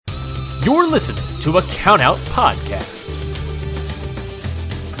You're listening to a Countout Podcast.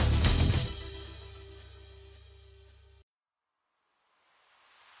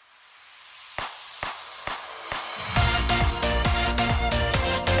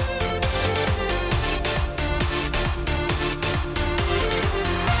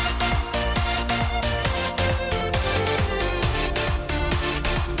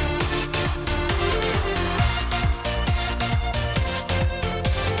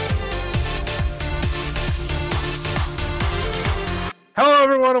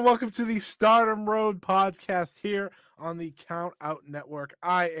 Welcome to the Stardom Road podcast here on the Count Out Network.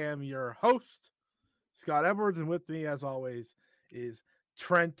 I am your host, Scott Edwards, and with me, as always, is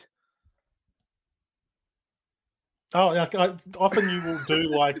Trent. Oh, often you will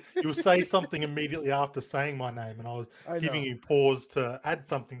do you'll say something immediately after saying my name, and I was giving you pause to add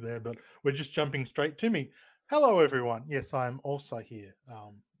something there, but we're just jumping straight to me. Hello, everyone. Yes, I'm also here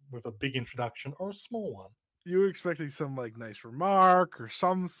with a big introduction or a small one. You were expecting some nice remark or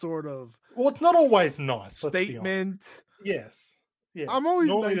some sort of it's not always nice statement. Yes. I'm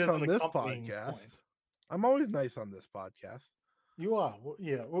always nice on this podcast. I'm always nice on this podcast. You are.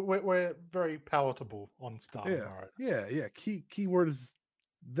 Yeah, we're very palatable on Stardom. Yeah. Key word is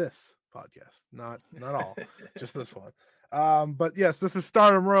this podcast, not all, just this one. But yes, this is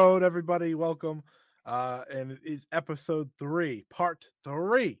Stardom Road. Everybody, welcome. And it is episode 3, part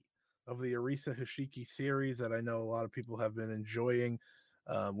 3. Of the Arisa Hoshiki series that I know a lot of people have been enjoying.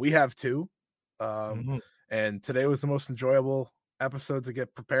 We have too. And today was the most enjoyable episode to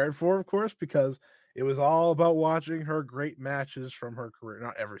get prepared for, of course, because it was all about watching her great matches from her career.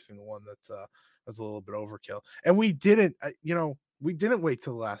 Not every single one, that's a little bit overkill. And we didn't wait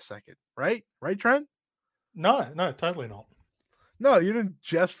till the last second, right? Right, Trent? No, totally not. No, you didn't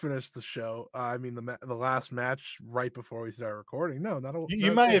just finish the show. I mean, the last match right before we started recording. No, not a.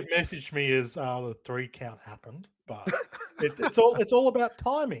 You may have messaged me as the 3 count happened, but it's all about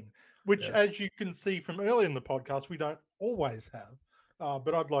timing, which, as you can see from earlier in the podcast, we don't always have.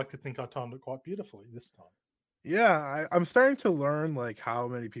 But I'd like to think I timed it quite beautifully this time. Yeah, I'm starting to learn how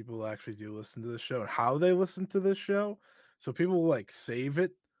many people actually do listen to this show and how they listen to this show. So people save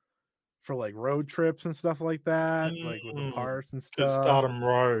it for road trips and stuff like that, with the parts and stuff. Stardom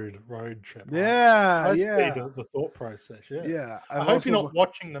road trip. Yeah, I see the thought process. Yeah. I hope you're not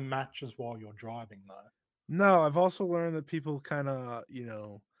watching the matches while you're driving, though. No, I've also learned that people kind of,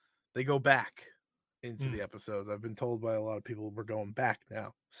 they go back into the episodes. I've been told by a lot of people we're going back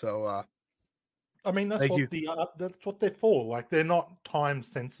now. So, I mean, that's what they're for. They're not time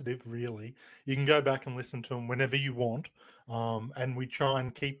sensitive, really. You can go back and listen to them whenever you want. And we try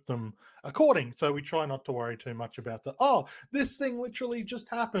and keep them according. So we try not to worry too much about this thing literally just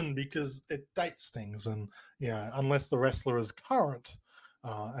happened, because it dates things. And, unless the wrestler is current,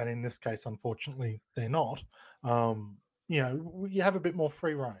 and in this case, unfortunately, they're not, you have a bit more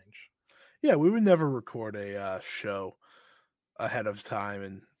free range. Yeah, we would never record a show ahead of time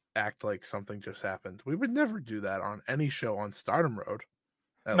and act like something just happened. We would never do that on any show on Stardom Road.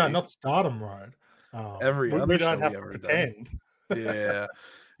 No, not Stardom Road. Every other we show don't have we to ever pretend. Done.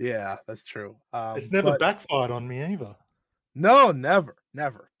 Yeah, that's true. It's never backfired on me either. No, never.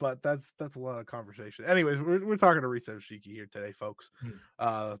 But that's a lot of conversation. Anyways, we're talking to Arisa Hoshiki here today, folks.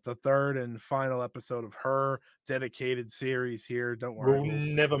 The third and final episode of her dedicated series here. Don't worry, we'll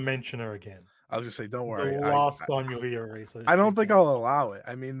never mention her again. I was just say, don't worry. The last time you'll hear Arisa. I don't think I'll allow it.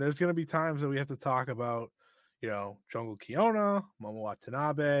 I mean, there's going to be times that we have to talk about, Jungle Kiona, Momo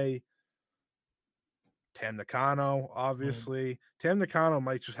Watanabe, Tam Nakano, obviously. Tam Nakano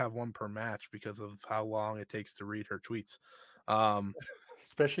might just have one per match because of how long it takes to read her tweets.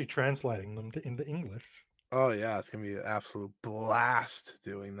 Especially translating them into English. Oh, yeah, it's going to be an absolute blast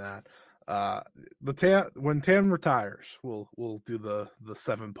doing that. When Tam retires, we'll do the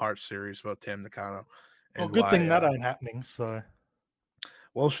 7-part series about Tam Nakano. Well, good thing that ain't happening. So,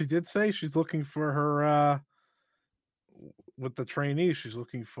 well, she did say she's looking for her with the trainees. She's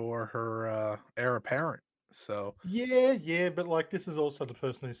looking for her heir apparent. So yeah, but this is also the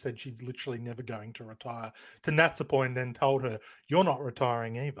person who said she's literally never going to retire to Natsupoi, and then told her you're not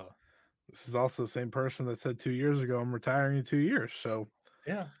retiring either. This is also the same person that said 2 years ago, I'm retiring in 2 years. So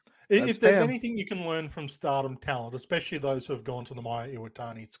yeah. If there's anything you can learn from Stardom talent, especially those who have gone to the Maya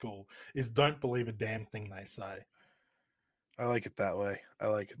Iwatani school, is don't believe a damn thing they say. I like it that way.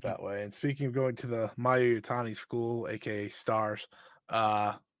 And speaking of going to the Maya Iwatani school, aka Stars,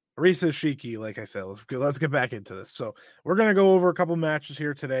 Arisa Hoshiki, like I said, let's get back into this. So we're gonna go over a couple matches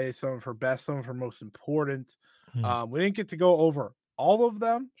here today. Some of her best, some of her most important. We didn't get to go over all of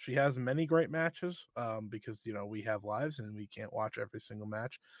them. She has many great matches because we have lives and we can't watch every single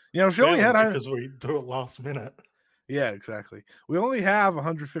match. She only had because we do it last minute. Yeah, exactly. We only have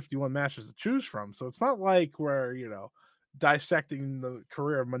 151 matches to choose from, so it's not like we're dissecting the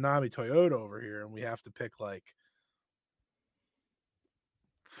career of Manami Toyota over here, and we have to pick like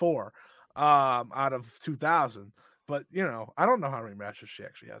 4 out of 2,000. But I don't know how many matches she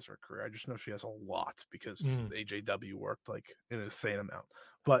actually has in her career. I just know she has a lot because AJW worked like an insane amount.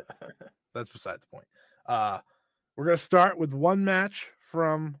 But that's beside the point. We're gonna start with one match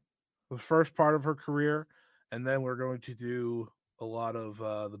from the first part of her career, and then we're going to do a lot of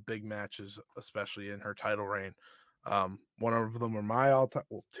the big matches, especially in her title reign. One of them are my all-time.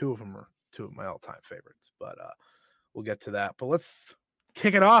 Well, two of them are two of my all-time favorites, but we'll get to that. But let's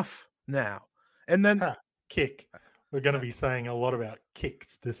kick it off now, and then kick. We're going to be saying a lot about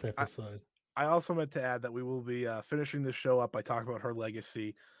kicks this episode. I also meant to add that we will be finishing this show up by talking about her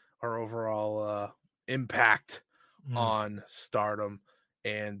legacy, her overall impact on Stardom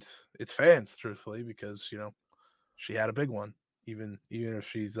and its fans, truthfully, because she had a big one, even if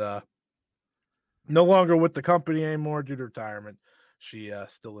she's no longer with the company anymore due to retirement. She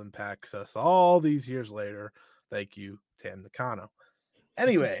still impacts us all these years later. Thank you, Tam Nakano.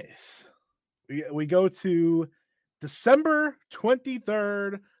 Anyways, we go to December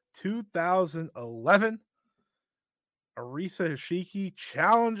 23rd, 2011. Arisa Hoshiki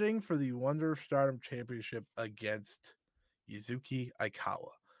challenging for the Wonder of Stardom Championship against Yuzuki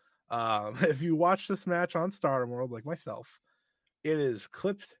Aikawa. If you watch this match on Stardom World, like myself, it is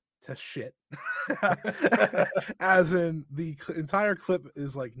clipped to shit. As in, the entire clip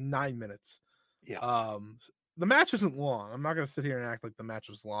is like 9 minutes. Yeah. The match isn't long. I'm not going to sit here and act like the match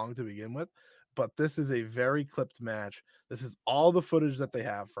was long to begin with, but this is a very clipped match. This is all the footage that they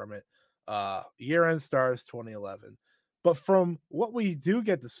have from it. Year-end Stars 2011. But from what we do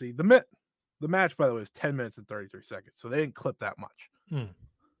get to see, the match, by the way, is 10 minutes and 33 seconds. So they didn't clip that much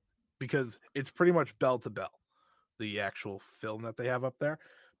because it's pretty much bell to bell, the actual film that they have up there.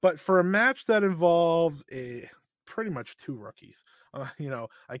 But for a match that involves pretty much two rookies,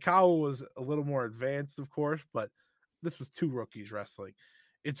 Aikawa was a little more advanced, of course, but this was two rookies wrestling.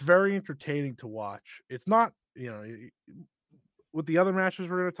 It's very entertaining to watch. It's not, with the other matches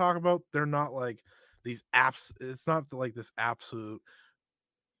we're going to talk about, they're not like these apps. It's not like this absolute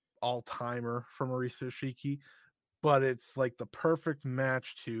all-timer from Arisa Hoshiki, but it's like the perfect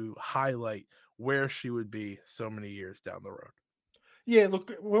match to highlight where she would be so many years down the road. Yeah,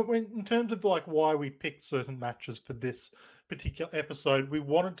 look, when in terms of like why we picked certain matches for this particular episode, we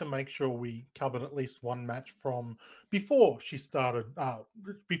wanted to make sure we covered at least one match from before she started,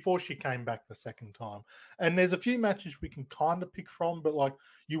 before she came back the second time. And there's a few matches we can kind of pick from, but like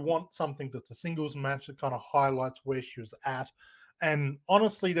you want something that's a singles match that kind of highlights where she was at. And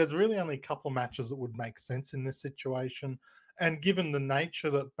honestly, there's really only a couple of matches that would make sense in this situation. And given the nature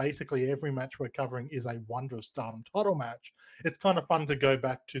that basically every match we're covering is a Wonder of Stardom title match, it's kind of fun to go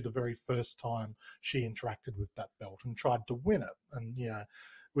back to the very first time she interacted with that belt and tried to win it. And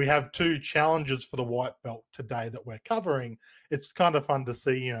we have two challenges for the white belt today that we're covering. It's kind of fun to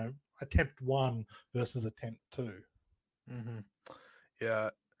see, attempt 1 versus attempt 2. Mm-hmm. Yeah,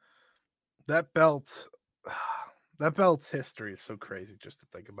 that belt's history is so crazy just to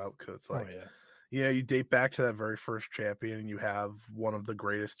think about, because it's like, you date back to that very first champion and you have one of the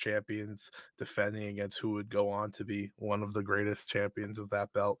greatest champions defending against who would go on to be one of the greatest champions of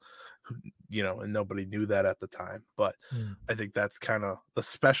that belt, and nobody knew that at the time. But I think that's kind of the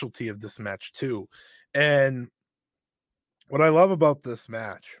specialty of this match too. And what I love about this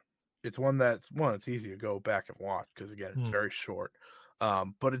match, it's it's easy to go back and watch because, again, it's very short.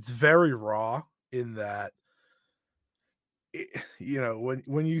 But it's very raw in that,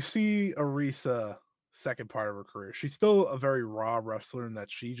 when you see Arisa second part of her career, she's still a very raw wrestler in that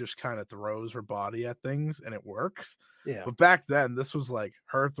she just kind of throws her body at things and it works. Yeah. But back then, this was like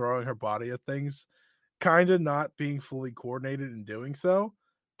her throwing her body at things, kind of not being fully coordinated in doing so,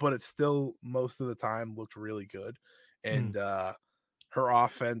 but it still most of the time looked really good. And her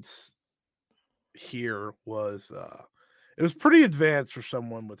offense here was it was pretty advanced for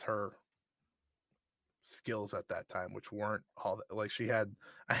someone with her skills at that time, which weren't all that, like, she had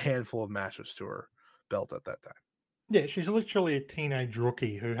a handful of matches to her belt at that time. Yeah, she's literally a teenage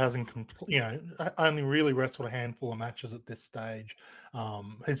rookie who hasn't, only really wrestled a handful of matches at this stage.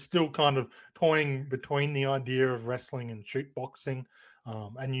 Is still kind of toying between the idea of wrestling and shoot boxing.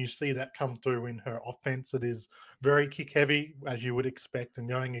 And you see that come through in her offense. It is very kick heavy, as you would expect, and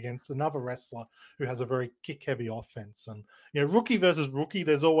going against another wrestler who has a very kick heavy offense. And rookie versus rookie,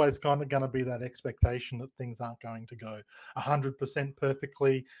 there's always kind of going to be that expectation that things aren't going to go 100%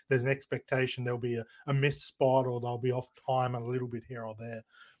 perfectly. There's an expectation there'll be a missed spot, or they'll be off time a little bit here or there.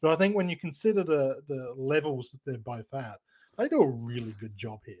 But I think when you consider the levels that they're both at, they do a really good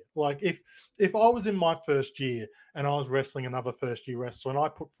job here. Like if I was in my first year and I was wrestling another first year wrestler and I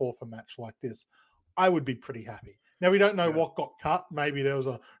put forth a match like this, I would be pretty happy. Now, we don't know what got cut. Maybe there was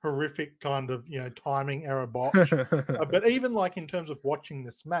a horrific kind of, timing error botch. But even like in terms of watching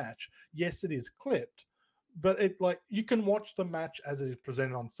this match, yes, it is clipped, but you can watch the match as it is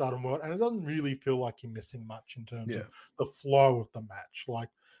presented on Stardom World, and it doesn't really feel like you're missing much in terms of the flow of the match. Like,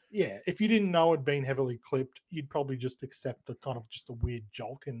 if you didn't know it'd been heavily clipped, you'd probably just accept the kind of just a weird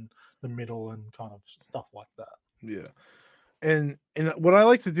jolt in the middle and kind of stuff like that. Yeah. And what I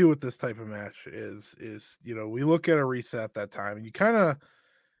like to do with this type of match is we look at Arisa at that time, and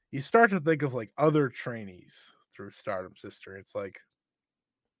you start to think of like other trainees through Stardom's history. It's like,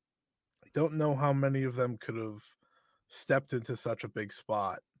 I don't know how many of them could have stepped into such a big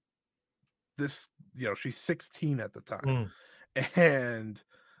spot. This, she's 16 at the time, and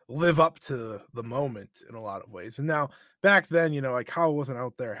live up to the moment in a lot of ways. And now back then, like Kyle wasn't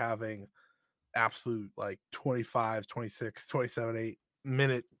out there having absolute like 25, 26, 27,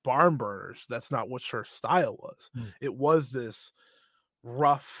 8-minute barn burners. That's not what her style was. It was this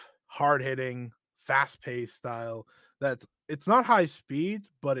rough, hard-hitting, fast-paced style it's not high speed,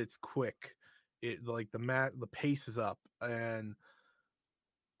 but it's quick. It like the pace is up, and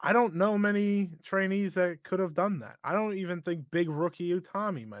I don't know many trainees that could have done that. I don't even think big rookie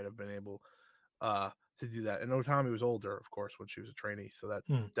Utami might have been able to do that. And Utami was older, of course, when she was a trainee, so that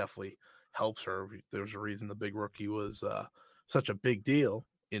definitely helps her. There's a reason the big rookie was such a big deal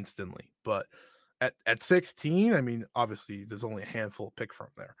instantly. But at 16, I mean, obviously there's only a handful to pick from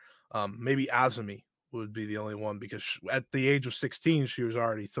there. Maybe Azumi would be the only one, because at the age of 16, she was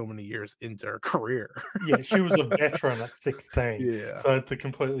already so many years into her career. She was a veteran at 16. Yeah. So it's a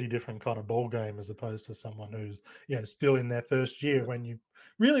completely different kind of ball game as opposed to someone who's, still in their first year. When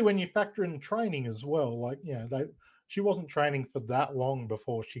you factor in training as well, like, she wasn't training for that long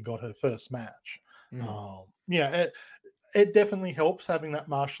before she got her first match. It definitely helps having that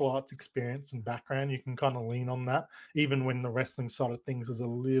martial arts experience and background. You can kind of lean on that. Even when the wrestling side of things is a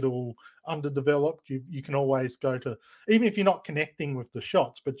little underdeveloped, you can always go to, even if you're not connecting with the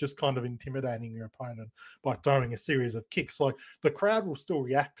shots, but just kind of intimidating your opponent by throwing a series of kicks. Like, the crowd will still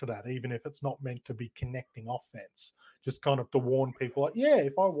react to that, even if it's not meant to be connecting offense. Just kind of to warn people, like,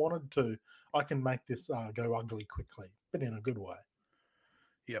 if I wanted to, I can make this go ugly quickly, but in a good way.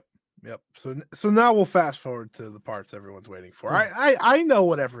 Yep. So now we'll fast forward to the parts everyone's waiting for. I know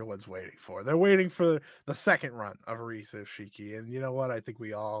what everyone's waiting for. They're waiting for the second run of Arisa Hoshiki. And you know what? I think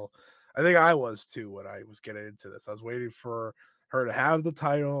I was too when I was getting into this. I was waiting for her to have the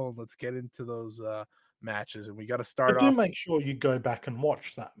title, and let's get into those matches. And we got to start off. Do make sure you go back and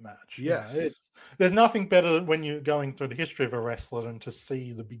watch that match. Yes. There's nothing better when you're going through the history of a wrestler than to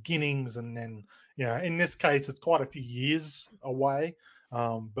see the beginnings, and then, in this case, it's quite a few years away.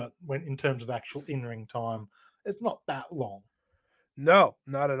 But when in terms of actual in-ring time, it's not that long. No,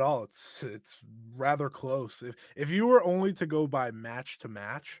 not at all. It's rather close. If you were only to go by match to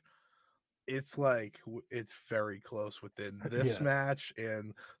match, it's very close within this match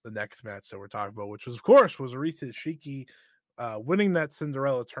and the next match that we're talking about, which was, of course, was Arisa Hoshiki winning that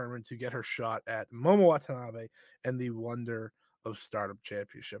Cinderella tournament to get her shot at Momo Watanabe and the Wonder of Stardom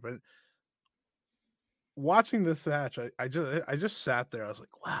Championship. And watching this match, I just sat there. I was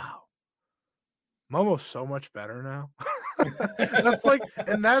like, wow, Momo's so much better now.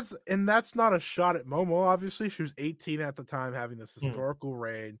 that's not a shot at Momo. Obviously, she was 18 at the time, having this historical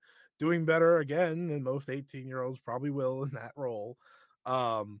reign, doing better again than most 18-year-olds probably will in that role.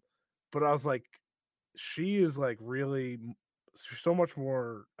 But I was like, she is like really so much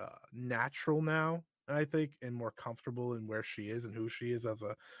more natural now, I think, and more comfortable in where she is and who she is as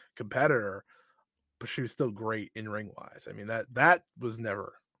a competitor. But she was still great in ring wise. I mean, that was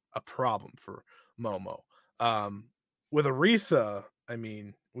never a problem for Momo. With Arisa, I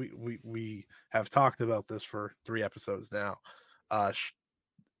mean, we have talked about this for 3 episodes now.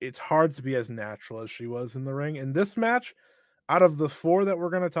 It's hard to be as natural as she was in the ring. In this match, out of the 4 that we're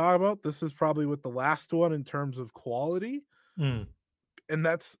going to talk about, this is probably with the last one in terms of quality. And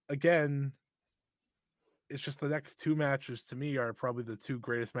that's, again, it's just the next 2 matches to me are probably the 2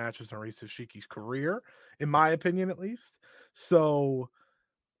 greatest matches in Arisa Hoshiki's career, in my opinion, at least. So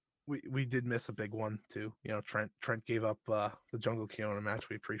we did miss a big one too. You know, Trent gave up the Jungle Kiona match.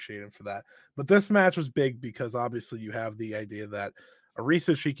 We appreciate him for that. But this match was big because obviously you have the idea that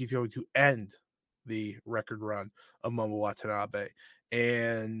Arisa Hoshiki is going to end the record run of Momo Watanabe.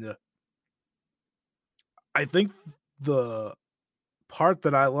 And I think the part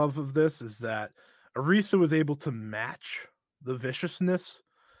that I love of this is that Arisa was able to match the viciousness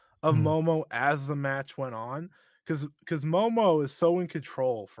of Momo as the match went on, because Momo is so in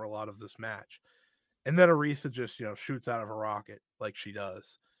control for a lot of this match, and then Arisa just shoots out of a rocket like she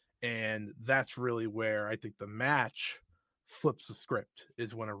does, and that's really where I think the match flips the script,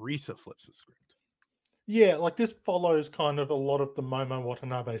 is when Arisa flips the script. Yeah, like this follows kind of a lot of the Momo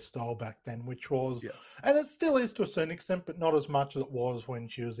Watanabe style back then, which was, and it still is to a certain extent, but not as much as it was when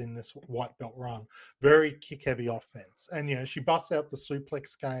she was in this white belt run. Very kick heavy offense. And, she busts out the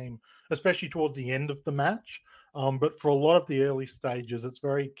suplex game, especially towards the end of the match. But for a lot of the early stages, it's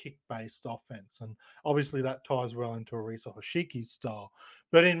very kick based offense. And obviously that ties well into Arisa Hoshiki's style.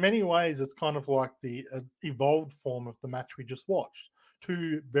 But in many ways, it's kind of like the evolved form of the match we just watched.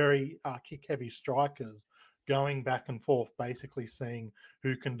 Two very kick-heavy strikers going back and forth, basically seeing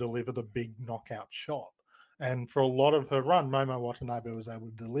who can deliver the big knockout shot. And for a lot of her run, Momo Watanabe was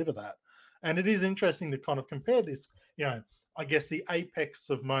able to deliver that. And it is interesting to kind of compare this, I guess the apex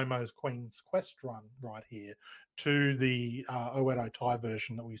of Momo's Queen's Quest run right here to the Oedo Tai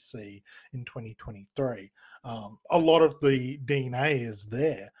version that we see in 2023. A lot of the DNA is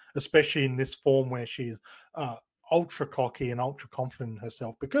there, especially in this form where she's ultra cocky and ultra confident in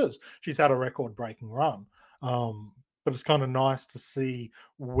herself because she's had a record-breaking run. But it's kind of nice to see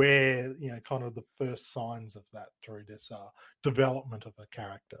where, kind of the first signs of that through this development of a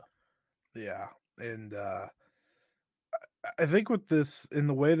character. Yeah. And I think with this, in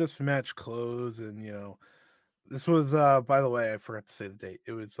the way this match closed, and, this was, by the way, I forgot to say the date.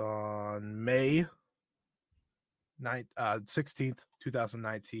 It was on May 16th,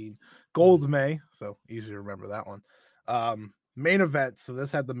 2019, Gold May, so easy to remember that one. Main event, so this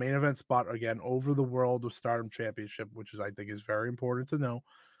had the main event spot again over the World of Stardom Championship, which I think is very important to know,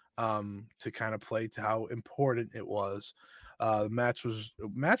 to kind of play to how important it was. The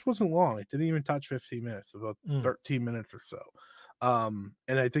match wasn't long. It didn't even touch 15 minutes, about 13 minutes or so.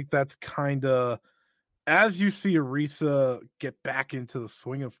 And I think that's kind of, as you see Arisa get back into the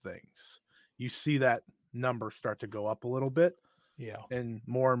swing of things, you see that numbers start to go up a little bit, and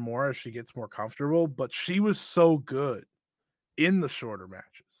more as she gets more comfortable. But she was so good in the shorter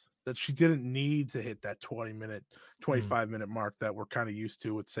matches that she didn't need to hit that 25-minute mark that we're kind of used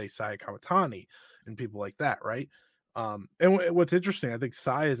to with, say, Saya Kamatani and people like that, right? And what's interesting, I think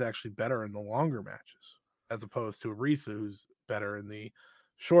Sai is actually better in the longer matches as opposed to Arisa, who's better in the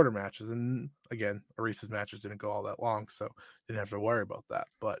shorter matches. And again, Arisa's matches didn't go all that long, so didn't have to worry about that.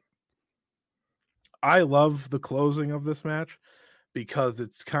 But I love the closing of this match because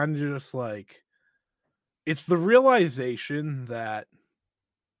it's kind of just like, it's the realization that,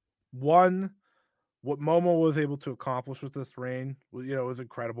 one, what Momo was able to accomplish with this reign, was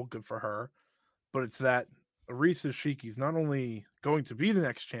incredible, good for her. But it's that Arisa Hoshiki is not only going to be the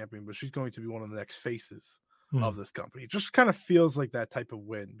next champion, but she's going to be one of the next faces of this company. It just kind of feels like that type of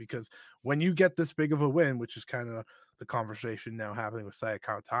win, because when you get this big of a win, which is kind of the conversation now happening with Saya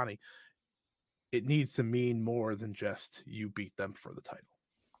Kamatani, it needs to mean more than just you beat them for the title.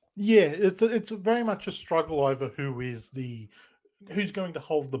 Yeah, it's very much a struggle over who's going to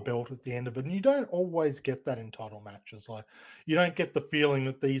hold the belt at the end of it. And you don't always get that in title matches. Like, you don't get the feeling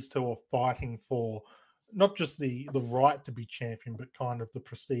that these two are fighting for not just the right to be champion, but kind of the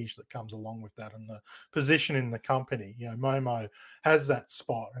prestige that comes along with that and the position in the company. Momo has that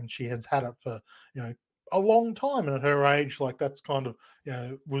spot, and she has had it for, a long time. And at her age, like, that's kind of,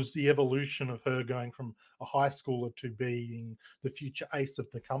 was the evolution of her going from a high schooler to being the future ace of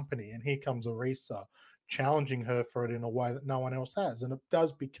the company. And here comes Arisa challenging her for it in a way that no one else has. And it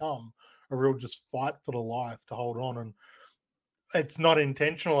does become a real just fight for the life to hold on. And it's not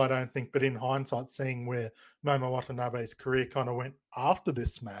intentional, I don't think, but in hindsight, seeing where Momo Watanabe's career kind of went after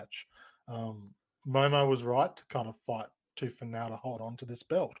this match, Momo was right to kind of fight tooth and nail to hold on to this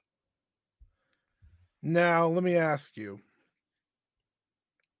belt. Now, let me ask you,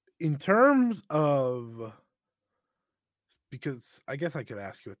 in terms of, because I guess I could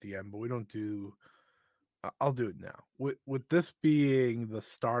ask you at the end, but we don't do, I'll do it now. With this being the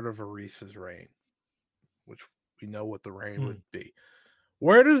start of Arisa's reign, which we know what the reign would be,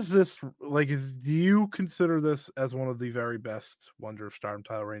 where does this, like, do you consider this as one of the very best Wonder of Stardom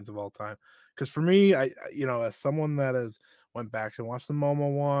title reigns of all time? Because for me, I as someone that has went back and watched the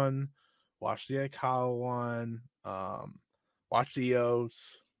Momo one, watched the Aikawa one, watched the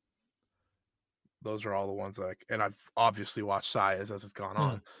Eos, Those are all the ones that and I've obviously watched Saya's as it's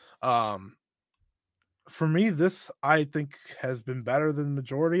gone on. For me, this I think has been better than the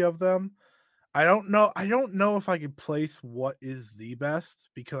majority of them. I don't know if I could place what is the best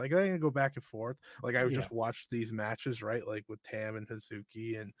because I gotta go back and forth. Like I would just watch these matches, right? Like with Tam and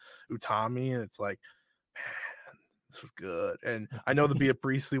Hazuki and Utami, and it's like, man, this was good. And I know the Bea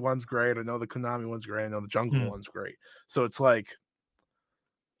Priestley one's great. I know the Konami one's great. I know the Jungle one's great. So it's like,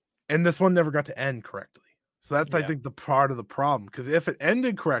 and this one never got to end correctly. So that's I think the part of the problem. Because if it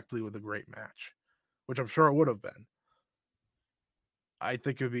ended correctly with a great match, which I'm sure it would have been, I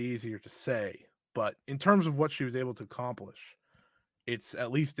think it would be easier to say. But in terms of what she was able to accomplish, it's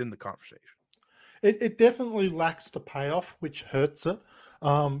at least in the conversation. It definitely lacks the payoff, which hurts it.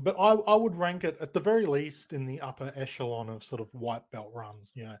 But I would rank it at the very least in the upper echelon of sort of white belt runs.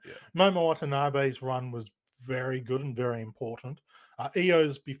 Momo Watanabe's run was very good and very important.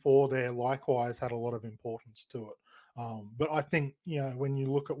 Io's before there likewise had a lot of importance to it. But I think, when you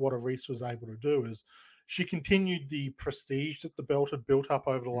look at what Arisa was able to do is she continued the prestige that the belt had built up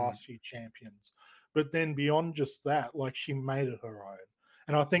over the last few champions. But then beyond just that, like she made it her own.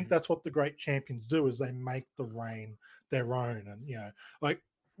 And I think that's what the great champions do is they make the reign their own. And, like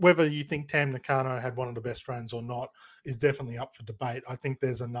whether you think Tam Nakano had one of the best runs or not is definitely up for debate. I think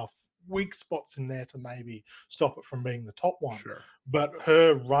there's enough weak spots in there to maybe stop it from being the top one. Sure. But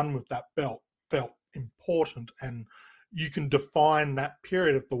her run with that belt felt important, and you can define that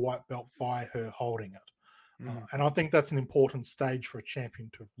period of the white belt by her holding it. And I think that's an important stage for a champion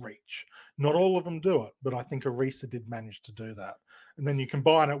to reach. Not all of them do it, but I think Arisa did manage to do that. And then you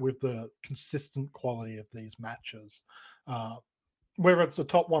combine it with the consistent quality of these matches. Whether it's a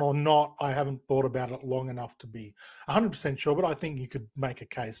top one or not, I haven't thought about it long enough to be 100% sure, but I think you could make a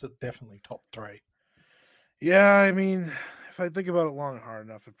case that definitely top 3. Yeah, I mean, if I think about it long and hard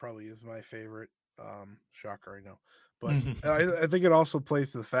enough, it probably is my favorite. Shocker, I know. But I think it also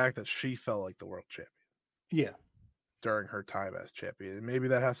plays to the fact that she felt like the world champion. Yeah. During her time as champion. And maybe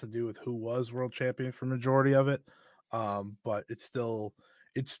that has to do with who was world champion for majority of it. But it's still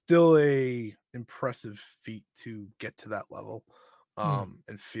a impressive feat to get to that level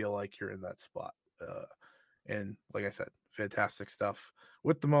and feel like you're in that spot. And like I said, fantastic stuff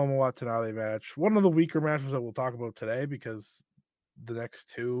with the Momo Watanabe match. One of the weaker matches that we'll talk about today because the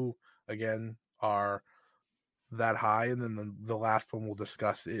next two again are that high, and then the last one we'll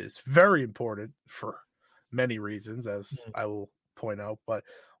discuss is very important for many reasons, as I will point out. But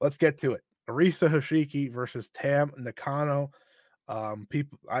let's get to it. Arisa Hoshiki versus Tam Nakano.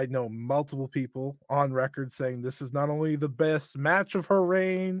 I know multiple people on record saying this is not only the best match of her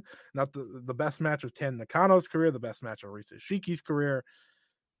reign, not the best match of Tam Nakano's career, the best match of Arisa Hoshiki's career.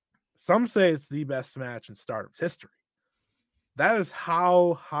 Some say it's the best match in Stardom's history. That is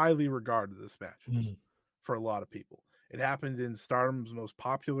how highly regarded this match is for a lot of people. It happened in Stardom's most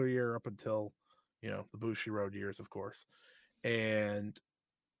popular year up until, the Bushiroad years, of course. And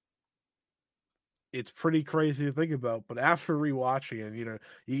it's pretty crazy to think about. But after rewatching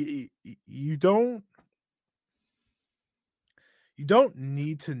it, you don't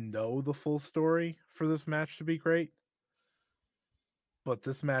need to know the full story for this match to be great. But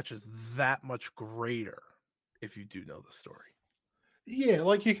this match is that much greater if you do know the story. Yeah,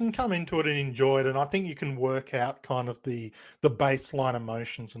 like you can come into it and enjoy it, and I think you can work out kind of the baseline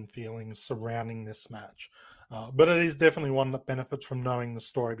emotions and feelings surrounding this match. But it is definitely one that benefits from knowing the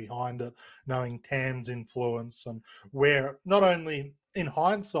story behind it, knowing Tam's influence, and where, not only in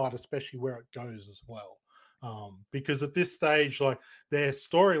hindsight, especially where it goes as well. Because at this stage, like their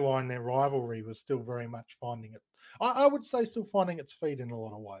storyline, their rivalry was still very much finding it. I would say still finding its feet in a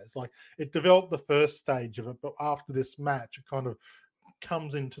lot of ways. Like it developed the first stage of it, but after this match, it kind of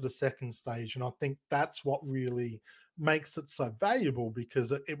comes into the second stage, and I think that's what really makes it so valuable,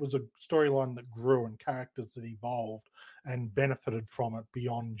 because it was a storyline that grew and characters that evolved and benefited from it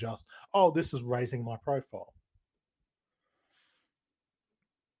beyond just, this is raising my profile.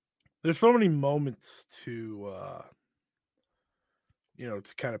 There's so many moments to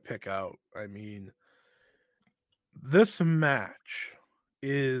to kind of pick out. I mean, this match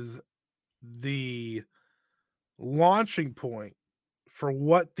is the launching point for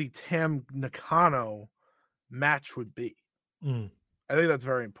what the Tam Nakano match would be. I think that's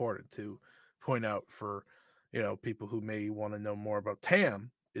very important to point out for, people who may want to know more about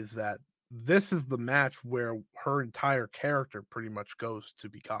Tam, is that this is the match where her entire character pretty much goes to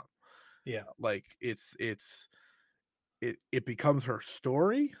become. Yeah. Like it becomes her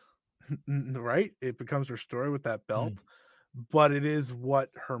story, right? It becomes her story with that belt. but it is what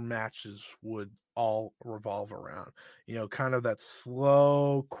her matches would all revolve around. You know, kind of that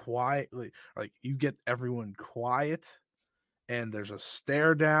slow, quietly, like you get everyone quiet and there's a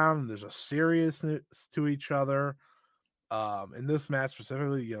stare down, and there's a seriousness to each other. In this match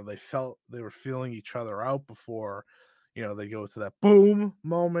specifically, you know, they were feeling each other out before, you know, they go to that boom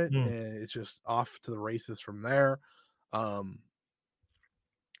moment, Mm. and it's just off to the races from there. Um,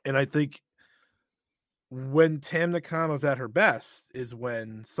 and I think when Tam Nakano's at her best is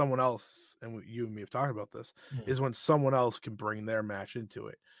when someone else, and you and me have talked about this, is when someone else can bring their match into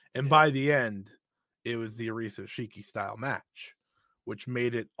it. And by the end, it was the Arisa Hoshiki style match, which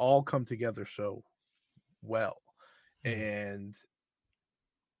made it all come together so well. And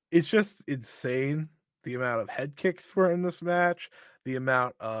it's just insane the amount of head kicks were in this match, the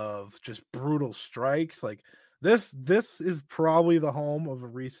amount of just brutal strikes. Like this is probably the home of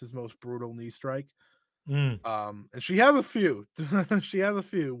Arisa's most brutal knee strike. And she has a few. She has a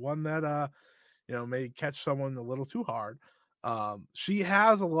few. One that you know, may catch someone a little too hard. She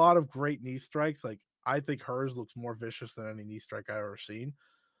has a lot of great knee strikes. Like I think hers looks more vicious than any knee strike I've ever seen,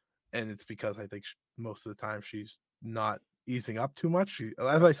 and it's because I think most of the time she's not easing up too much. She,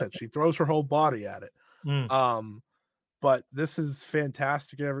 as I said, she throws her whole body at it. But this is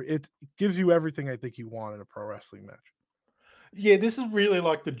fantastic. It gives you everything I think you want in a pro wrestling match. Yeah, this is really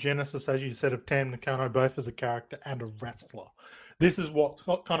like the genesis, as you said, of Tam Nakano, both as a character and a wrestler. This is what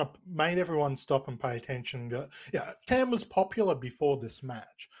kind of made everyone stop and pay attention. Go, yeah, Tam was popular before this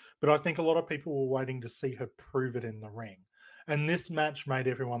match, but I think a lot of people were waiting to see her prove it in the ring. And this match made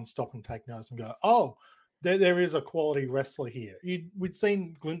everyone stop and take notice and go, oh, there is a quality wrestler here. We'd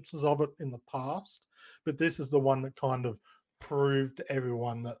seen glimpses of it in the past, but this is the one that kind of proved to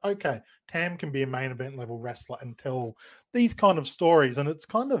everyone that, okay, Tam can be a main event level wrestler and tell these kind of stories. And it's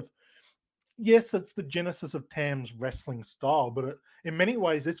kind of, yes, it's the genesis of Tam's wrestling style, but in many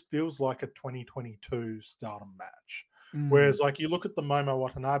ways, this feels like a 2022 Stardom match. Whereas, like, you look at the Momo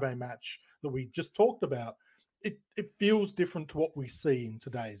Watanabe match that we just talked about, it feels different to what we see in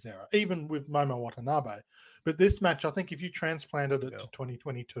today's era, even with Momo Watanabe. But this match, I think if you transplanted it to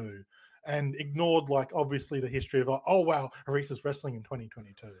 2022 and ignored, like, obviously the history of, oh, wow, Arisa's wrestling in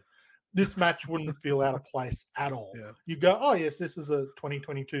 2022, this match wouldn't feel out of place at all. You go, oh, yes, this is a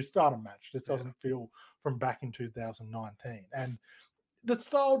 2022 Stardom match. This doesn't feel from back in 2019. And the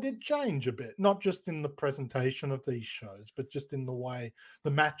style did change a bit, not just in the presentation of these shows, but just in the way the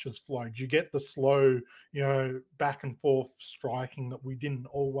matches flowed. You get the slow, you know, back and forth striking that we didn't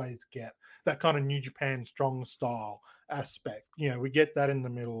always get, that kind of New Japan strong style aspect. You know, we get that in the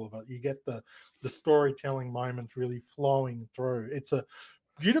middle of it. You get the storytelling moments really flowing through. It's a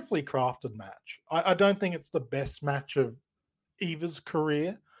beautifully crafted match. I don't think it's the best match of Eva's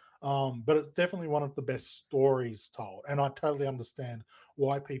career, but it's definitely one of the best stories told. And I totally understand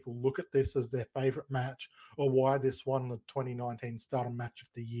why people look at this as their favorite match, or why this won the 2019 Stardom Match of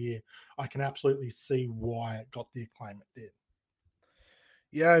the Year. I can absolutely see why it got the acclaim it did.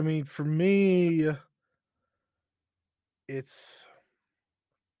 Yeah, I mean, for me, it's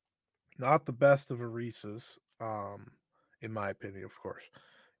not the best of Arisa's, in my opinion, of course.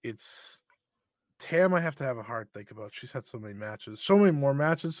 It's Tam, I have to have a hard think about. She's had so many matches, so many more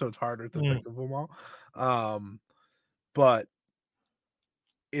matches, so it's harder to think of them all. But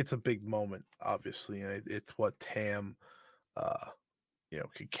it's a big moment, obviously, and it's what Tam, you know,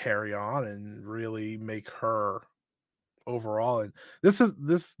 could carry on and really make her overall. And this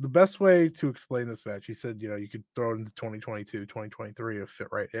the best way to explain this match. He said, you know, you could throw it into 2022, 2023 to fit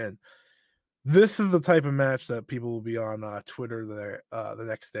right in. This is the type of match that people will be on Twitter the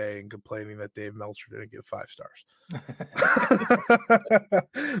next day and complaining that Dave Meltzer didn't give 5 stars.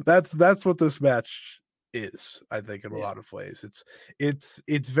 That's what this match is, I think, in a lot of ways.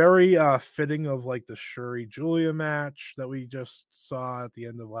 It's very fitting of like the Shuri Julia match that we just saw at the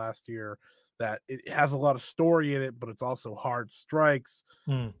end of last year. That it has a lot of story in it, but it's also hard strikes.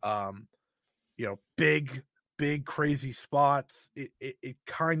 You know, big crazy spots. It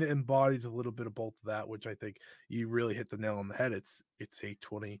kind of embodies a little bit of both of that, which I think you really hit the nail on the head. It's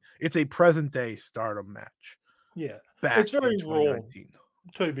a present day Stardom match. Yeah, back it's very in raw 2019.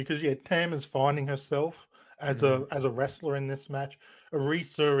 too, because Tam is finding herself as a wrestler in this match.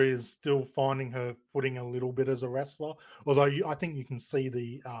 Arisa is still finding her footing a little bit as a wrestler, although I think you can see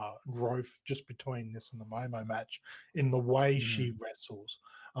the growth just between this and the Momo match in the way she wrestles.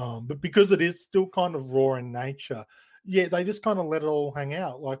 But because it is still kind of raw in nature, they just kind of let it all hang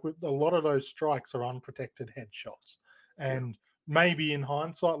out. Like with a lot of those strikes are unprotected headshots, and maybe in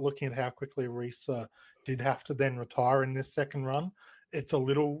hindsight, looking at how quickly Arisa did have to then retire in this second run, it's a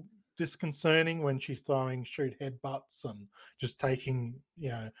little disconcerting when she's throwing shoot headbutts and just taking,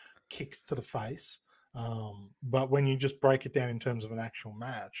 kicks to the face. But when you just break it down in terms of an actual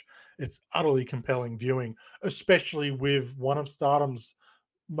match, it's utterly compelling viewing, especially with one of Stardom's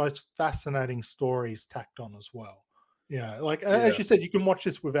most fascinating stories tacked on as well. As you said, you can watch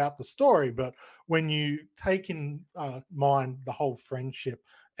this without the story, but when you take in mind the whole friendship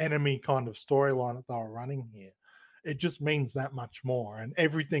enemy kind of storyline that they were running here, it just means that much more, and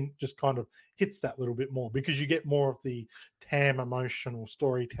everything just kind of hits that little bit more because you get more of the Tam emotional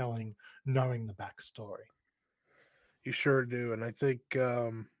storytelling, knowing the backstory. You sure do, and I think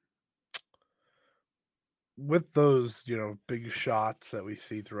with those big shots that we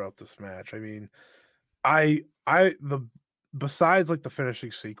see throughout this match, I mean, besides like the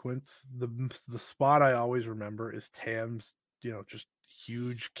finishing sequence, the spot I always remember is Tam's just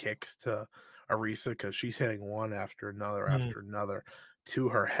huge kicks to Arisa because she's hitting one after another to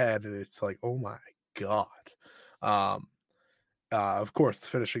her head, and it's like, oh my god. Of course, the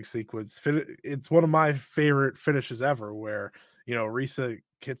finishing sequence, it's one of my favorite finishes ever, where Arisa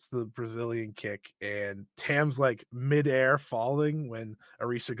hits the Brazilian kick and Tam's like midair falling when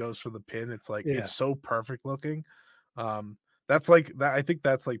Arisa goes for the pin. It's like it's so perfect looking. That's like that. I think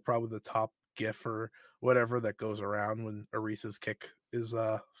that's like probably the top gif or whatever that goes around when Arisa's kick is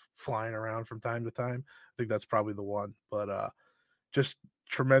flying around from time to time. I think that's probably the one. But just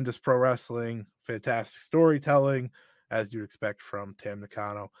tremendous pro wrestling, fantastic storytelling, as you'd expect from Tam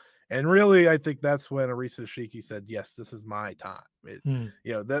Nakano. And really, I think that's when Arisa Hoshiki said, yes, this is my time.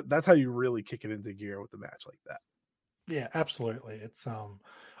 That's how you really kick it into gear with a match like that. Yeah, absolutely. It's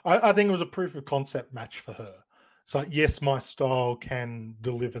I think it was a proof of concept match for her. So yes, my style can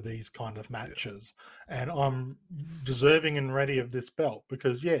deliver these kind of matches, and I'm deserving and ready of this belt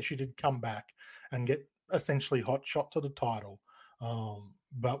because she did come back and get essentially hot shot to the title.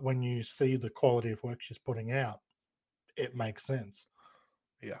 But when you see the quality of work she's putting out, it makes sense.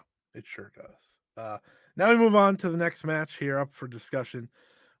 Yeah, it sure does. Now we move on to the next match here up for discussion,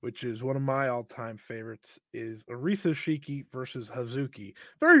 which is one of my all-time favorites, is Arisa Hoshiki versus Hazuki.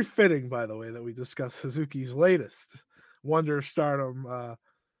 Very fitting, by the way, that we discuss Hazuki's latest Wonder of Stardom,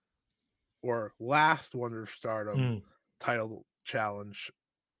 or last Wonder of Stardom title challenge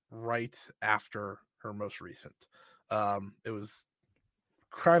right after her most recent. It was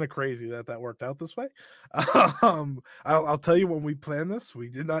kind of crazy that worked out this way. I'll tell you, when we planned this, we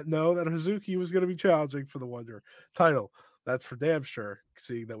did not know that Hazuki was going to be challenging for the Wonder title. That's for damn sure,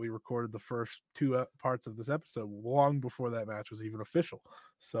 seeing that we recorded the first two parts of this episode long before that match was even official.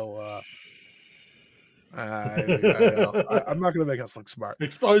 So I'm not going to make us look smart.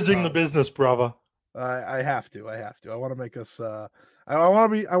 Exposing the business, brother. I have to. I want to make us. I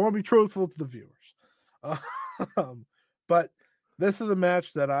want to be truthful to the viewers. But this is a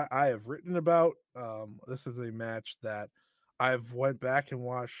match that I have written about. This is a match that I've went back and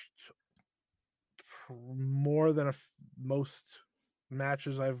watched more than most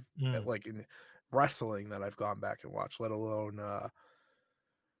matches I've like in wrestling that I've gone back and watched, let alone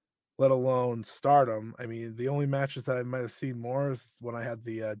Stardom. I mean, the only matches that I might have seen more is when I had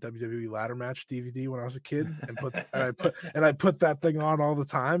the WWE ladder match DVD when I was a kid, and I put that thing on all the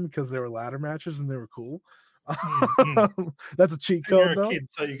time because they were ladder matches and they were cool. That's a cheat code. You're a kid,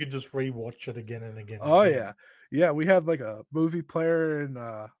 so you could just rewatch it again and again. Oh yeah. We had like a movie player in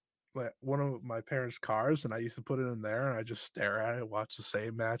one of my parents' cars, and I used to put it in there, and I just stare at it, watch the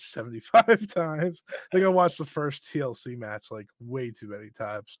same match 75 times. I think I watched the first TLC match like way too many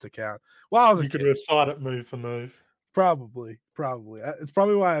times to count. Well, you could recite it move for move. Probably. It's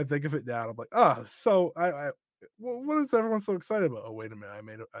probably why I think of it now. I'm like, oh, so what is everyone so excited about? Oh, wait a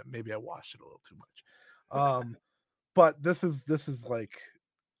minute, maybe I watched it a little too much. But this is like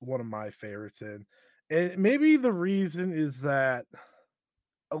one of my favorites, and maybe the reason is that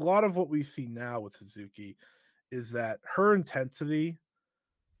a lot of what we see now with Hazuki is that her intensity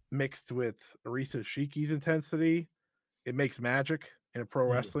mixed with Arisa Hoshiki's intensity, it makes magic in a pro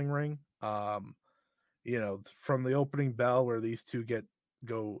wrestling ring. From the opening bell where these two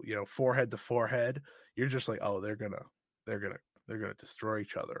go forehead to forehead, you're just like, oh, they're gonna destroy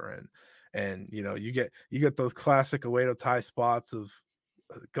each other, and you get those classic Oedo Tai spots of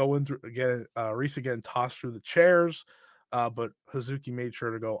going through again, Arisa getting tossed through the chairs. But Hazuki made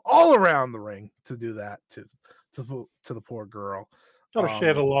sure to go all around the ring to do that to the poor girl. Got to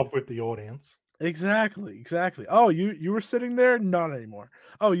share the love with the audience. Exactly. Oh, you were sitting there? Not anymore.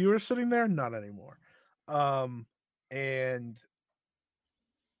 Oh, you were sitting there? Not anymore. And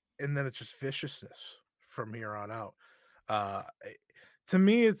then it's just viciousness from here on out. To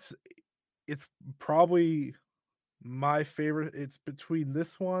me, it's probably my favorite. It's between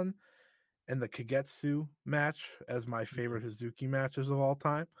this one and the Kagetsu match as my favorite Hazuki matches of all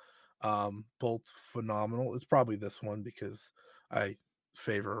time. Both phenomenal. It's probably this one because I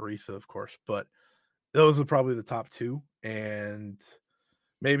favor Arisa, of course, but those are probably the top two. And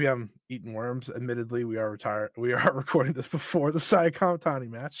maybe I'm eating worms. Admittedly, we are retired. We are recording this before the Sayaka Tani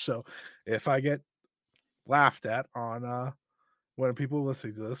match, so if I get laughed at on when people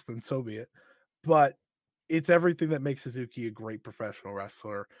listening to this, then so be it. But it's everything that makes Suzuki a great professional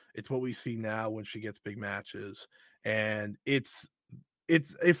wrestler. It's what we see now when she gets big matches, and it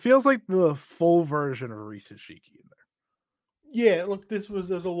feels like the full version of Arisa Shiki in there. Yeah, look, there's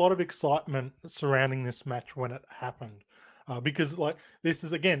a lot of excitement surrounding this match when it happened. Because like this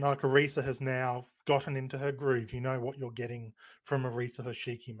is again like Arisa has now gotten into her groove. You know what you're getting from Arisa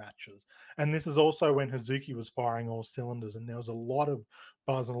Hoshiki matches, and this is also when Hazuki was firing all cylinders, and there was a lot of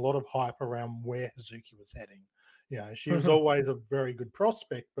buzz and a lot of hype around where Hazuki was heading. Yeah, she was always a very good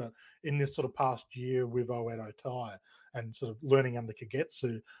prospect, but in this sort of past year with Oedo Tai and sort of learning under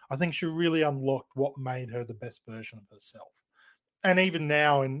Kagetsu, I think she really unlocked what made her the best version of herself. And even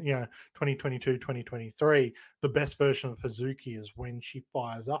now in 2022 2023, the best version of Hazuki is when she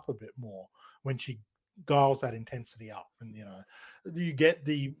fires up a bit more, when she dials that intensity up, and you get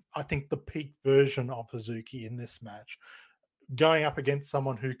I think the peak version of Hazuki in this match, going up against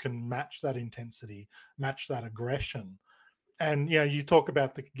someone who can match that intensity, match that aggression. And you talk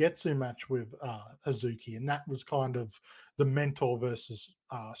about the Kagetsu match with Hazuki, and that was kind of the mentor versus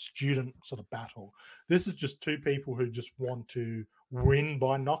student sort of battle. This is just two people who just want to win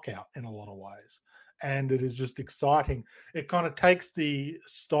by knockout in a lot of ways, and it is just exciting. It kind of takes the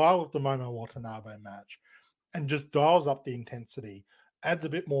style of the Momo Watanabe match and just dials up the intensity, adds a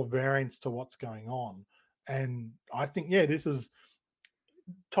bit more variance to what's going on, and I think this is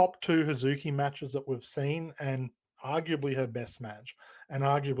top two Hazuki matches that we've seen, and arguably her best match, and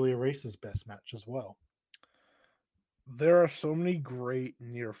arguably Arisa's best match as well. There are so many great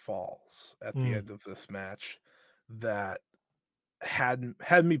near falls at the end of this match that had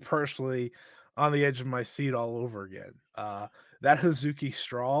me personally on the edge of my seat all over again. That Hazuki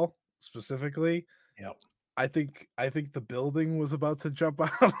Straw specifically, I think the building was about to jump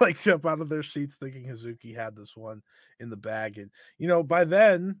out of their seats thinking Hazuki had this one in the bag. And by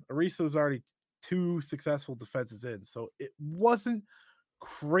then Arisa was already 2 successful defenses in, so it wasn't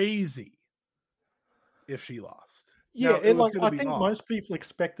crazy if she lost. Yeah, I think most people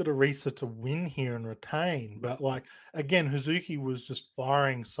expected Arisa to win here and retain, but again, Hazuki was just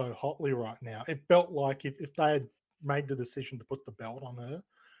firing so hotly right now. It felt like if they had made the decision to put the belt on her,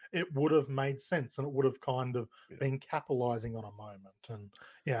 it would have made sense, and it would have kind of been capitalizing on a moment. And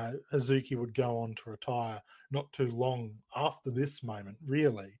Hazuki would go on to retire not too long after this moment,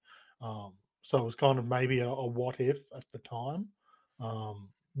 really. So it was kind of maybe a what if at the time.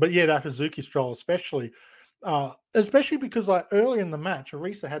 But that Hazuki stroll especially because early in the match,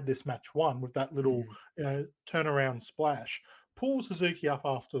 Arisa had this match won with that little turnaround splash, pulls Hazuki up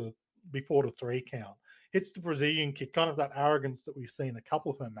before the 3 count, hits the Brazilian kick, kind of that arrogance that we've seen a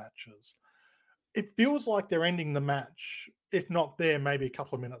couple of her matches. It feels like they're ending the match, if not there, maybe a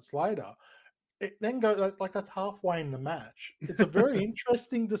couple of minutes later. It then goes that's halfway in the match. It's a very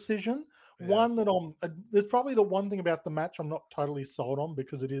interesting decision. One that there's probably the one thing about the match I'm not totally sold on,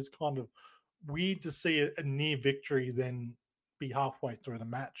 because it is kind of weird to see a near victory then be halfway through the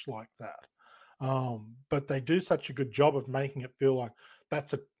match like that. But they do such a good job of making it feel like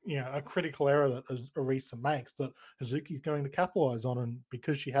that's a critical error that Arisa makes that Hazuki's going to capitalize on, and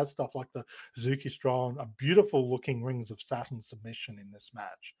because she has stuff like the Hazuki Strong, a beautiful looking Rings of Saturn submission in this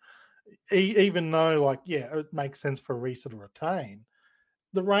match, even though it makes sense for Arisa to retain,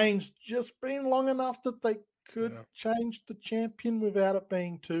 the reigns just been long enough that they could change the champion without it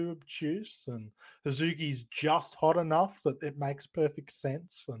being too obtuse, and Hazuki's just hot enough that it makes perfect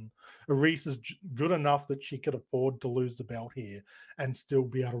sense, and Arisa's good enough that she could afford to lose the belt here and still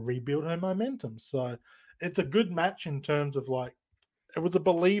be able to rebuild her momentum. So it's a good match in terms of it was a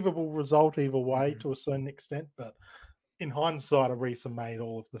believable result either way to a certain extent, but in hindsight, Arisa made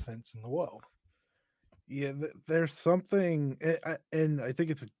all of the sense in the world. Yeah, there's something, and I think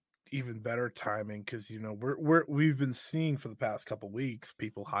it's even better timing because we've been seeing for the past couple weeks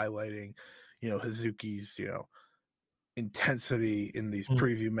people highlighting Hazuki's intensity in these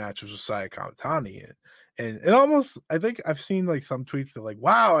preview matches with Sayaka Tani, and it almost, I think I've seen some tweets that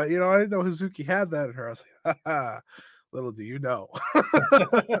wow, I didn't know Hazuki had that in her. I was like, haha, little do you know.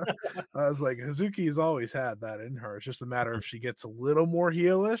 I was like, Hazuki's always had that in her. It's just a matter if she gets a little more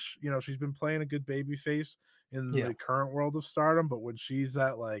heelish. She's been playing a good baby face in the current world of Stardom, but when she's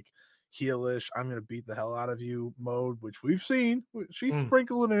at heelish, I'm going to beat the hell out of you mode, which we've seen. She's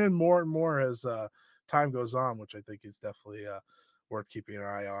sprinkling it in more and more as time goes on, which I think is definitely worth keeping an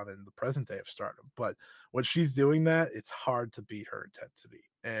eye on in the present day of Stardom. But when she's doing that, it's hard to beat her intensity.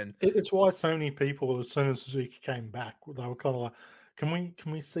 And it's why so many people, as soon as Suzuki came back, they were kind of like, can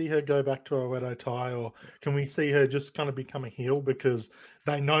we see her go back to Oedo Tai, or can we see her just kind of become a heel, because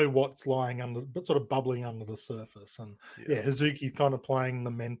they know what's lying under, but sort of bubbling under the surface. And Hazuki's kind of playing the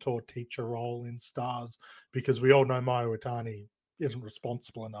mentor teacher role in Stars, because we all know Mayu Iwatani isn't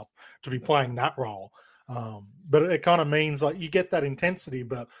responsible enough to be playing that role. But it kind of means like you get that intensity,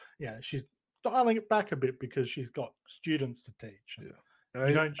 but she's dialing it back a bit because she's got students to teach.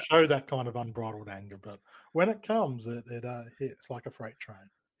 You don't show that kind of unbridled anger, but when it comes, it hits like a freight train.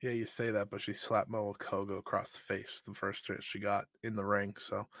 Yeah, you say that, but she slapped Moa Kogo across the face the first chance she got in the ring.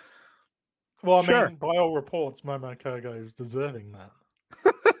 So, well, I mean, by all reports, Momo Kogo is deserving that.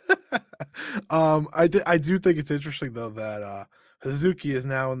 I do think it's interesting though that Hazuki is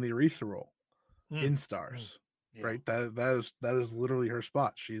now in the Arisa role in Stars. Right, that is literally her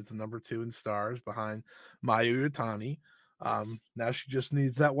spot. She's the number 2 in Stars behind Mayu Iwatani. Now she just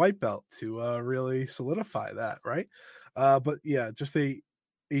needs that white belt to really solidify that, right? But yeah, just a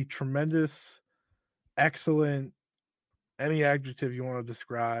tremendous, excellent, any adjective you want to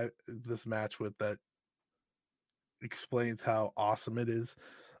describe this match with that explains how awesome it is.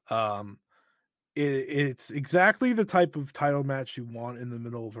 It's exactly the type of title match you want in the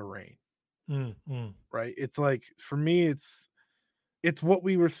middle of a reign. Right? It's like, for me, it's what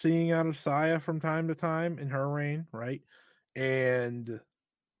we were seeing out of Saya from time to time in her reign, right? And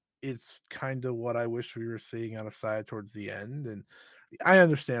it's kind of what I wish we were seeing out of Saya towards the end. And I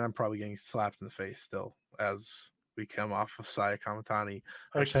understand I'm probably getting slapped in the face still as we come off of Saya Kamatani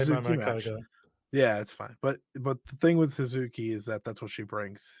or Suzuki match. Yeah, it's fine. But the thing with Suzuki is that that's what she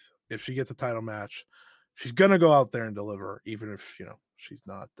brings. If she gets a title match, she's gonna go out there and deliver, even if she's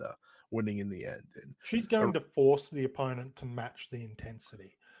not winning in the end. And she's going to force the opponent to match the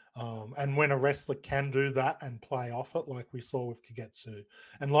intensity. And when a wrestler can do that and play off it, like we saw with Kagetsu,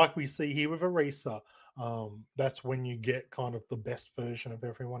 and like we see here with Arisa, that's when you get kind of the best version of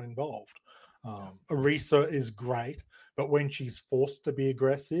everyone involved. Arisa is great, but when she's forced to be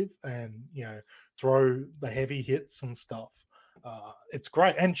aggressive and throw the heavy hits and stuff, it's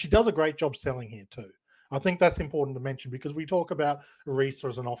great. And she does a great job selling here too. I think that's important to mention, because we talk about Arisa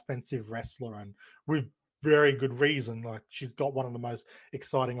as an offensive wrestler, and with very good reason. Like, she's got one of the most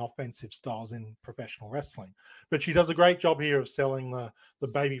exciting offensive styles in professional wrestling. But she does a great job here of selling the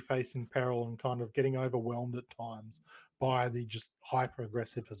babyface in peril and kind of getting overwhelmed at times by the just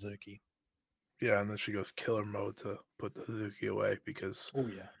hyper-aggressive Hazuki. Yeah, and then she goes killer mode to put the Hazuki away because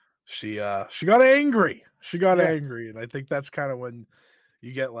she got angry. She got angry, and I think that's kind of when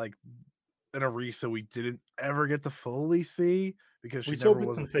you get like an Arisa we didn't ever get to fully see, because we saw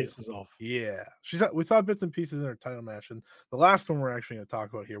bits and pieces of. Yeah, we saw bits and pieces in her title match, and the last one we're actually going to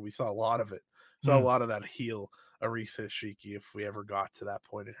talk about here, we saw a lot of it. Saw a lot of that heel Arisa Hoshiki if we ever got to that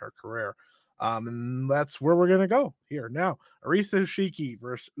point in her career. And that's where we're going to go here now. Arisa Hoshiki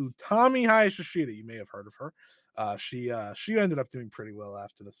versus Utami Hayashishita. You may have heard of her. She ended up doing pretty well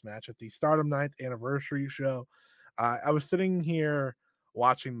after this match at the Stardom 9th anniversary show. I was sitting here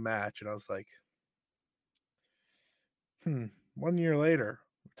watching the match, and I was like, 1 year later,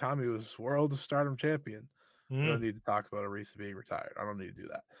 Tommy was World of Stardom champion. We don't need to talk about Arisa being retired. I don't need to do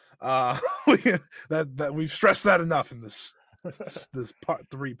that. That we've stressed that enough in this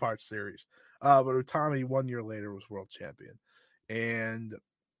 3-part series. But Utami 1 year later was world champion, and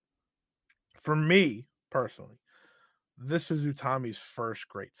for me personally, this is Utami's first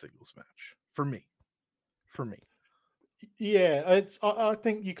great singles match. For me. Yeah, it's. I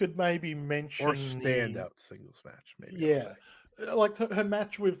think you could maybe mention or standout singles match. Maybe. Yeah, like her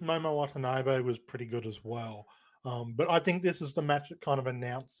match with Momo Watanabe was pretty good as well. But I think this is the match that kind of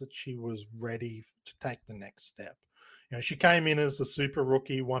announced that she was ready to take the next step. She came in as a super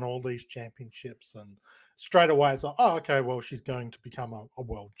rookie, won all these championships, and straight away it's like, oh, okay, well, she's going to become a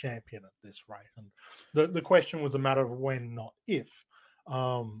world champion at this rate. And the question was a matter of when, not if.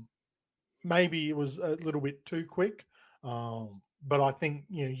 Maybe it was a little bit too quick. But I think,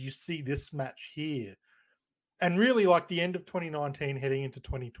 you see this match here, and really like the end of 2019 heading into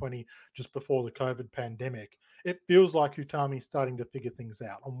 2020, just before the COVID pandemic, it feels like Utami's starting to figure things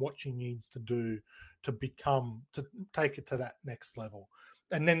out on what she needs to do to take it to that next level.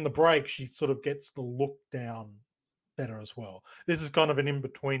 And then the break, she sort of gets the look down better as well. This is kind of an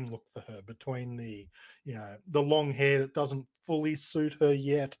in-between look for her, between the long hair that doesn't fully suit her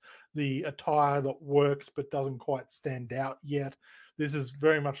yet, the attire that works but doesn't quite stand out yet. this is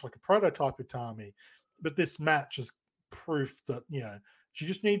very much like a prototype Utami, but this match is proof that, she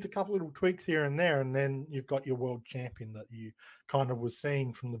just needs a couple little tweaks here and there, and then you've got your world champion that you kind of was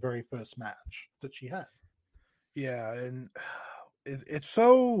seeing from the very first match that she had. Yeah, and it's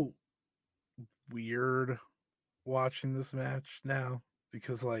so weird watching this match now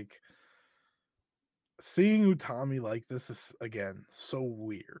because, like, seeing Utami like this is, again, so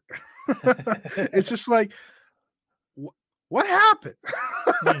weird. It's just like, what happened?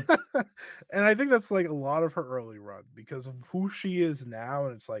 And I think that's like a lot of her early run because of who she is now.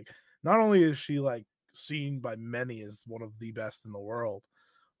 And it's like, not only is she like seen by many as one of the best in the world,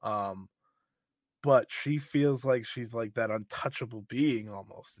 but she feels like she's like that untouchable being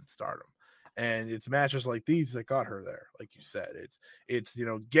almost in Stardom. And it's matches like these that got her there. Like you said, it's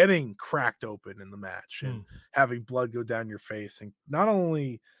getting cracked open in the match and having blood go down your face, and not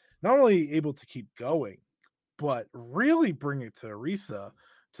only able to keep going, but really bring it to Arisa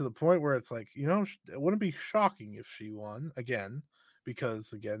to the point where it's like, it wouldn't be shocking if she won again,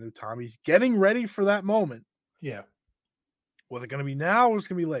 because again, Utami's getting ready for that moment. Yeah. Was it going to be now or was it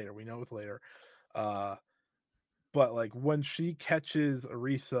going to be later? We know it's later. But like when she catches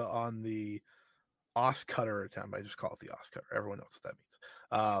Arisa on the Os Cutter attempt, I just call it the Os Cutter. Everyone knows what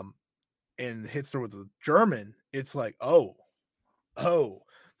that means. And hits her with a German. It's like, oh,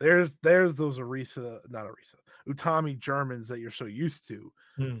 there's those Utami Germans that you're so used to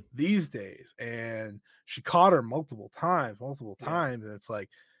these days. And she caught her multiple times. And it's like,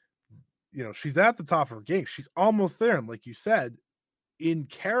 she's at the top of her game. She's almost there. And like you said, in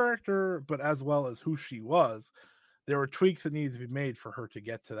character, but as well as who she was, there were tweaks that needed to be made for her to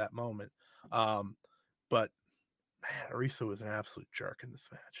get to that moment. But man, Arisa was an absolute jerk in this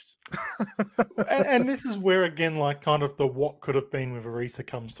match. and this is where, again, like kind of the what could have been with Arisa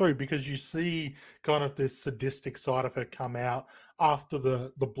comes through, because you see kind of this sadistic side of her come out after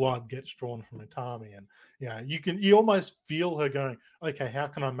the blood gets drawn from Utami. And you almost feel her going, okay, how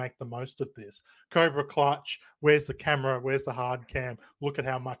can I make the most of this? Cobra Clutch, where's the camera? Where's the hard cam? Look at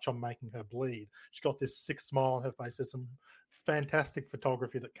how much I'm making her bleed. She's got this sick smile on her face. There's some fantastic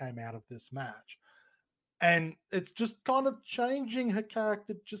photography that came out of this match. And it's just kind of changing her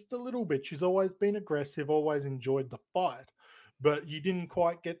character just a little bit. She's always been aggressive, always enjoyed the fight, but you didn't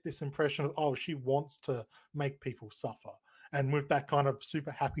quite get this impression of, oh, she wants to make people suffer. And with that kind of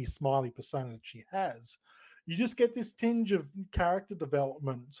super happy, smiley persona that she has, you just get this tinge of character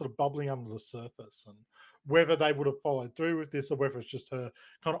development sort of bubbling under the surface. And whether they would have followed through with this or whether it's just her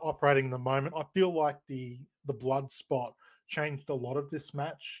kind of operating in the moment, I feel like the blood spot changed a lot of this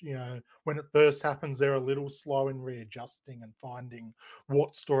match. When it first happens, they're a little slow in readjusting and finding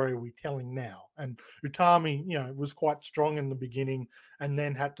what story are we telling now. And Utami, was quite strong in the beginning and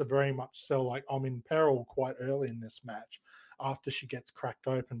then had to very much sell like I'm in peril quite early in this match after she gets cracked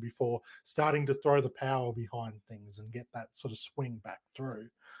open, before starting to throw the power behind things and get that sort of swing back through.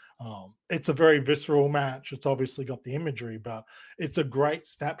 It's a very visceral match. It's obviously got the imagery, but it's a great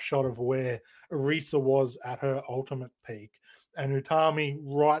snapshot of where Arisa was at her ultimate peak and Utami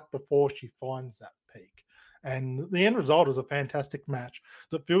right before she finds that peak. And the end result is a fantastic match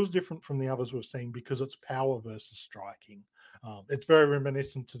that feels different from the others we've seen because it's power versus striking. It's very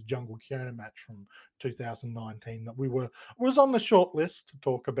reminiscent to the Jungle Kyona match from 2019 that was on the short list to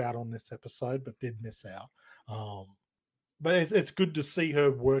talk about on this episode, but did miss out. But it's good to see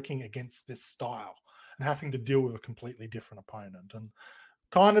her working against this style and having to deal with a completely different opponent and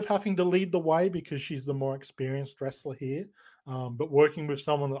kind of having to lead the way because she's the more experienced wrestler here, but working with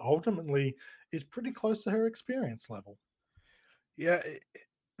someone that ultimately is pretty close to her experience level. Yeah,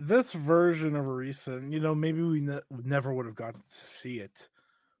 this version of Arisa, maybe we never would have gotten to see it,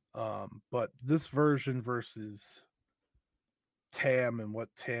 but this version versus Tam and what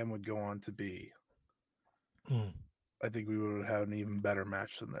Tam would go on to be, I think we would have had an even better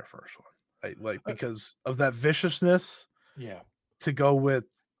match than their first one. Because of that viciousness. Yeah. To go with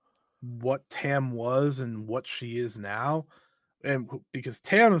what Tam was and what she is now. And because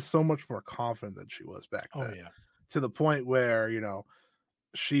Tam is so much more confident than she was back then. Oh, yeah. To the point where,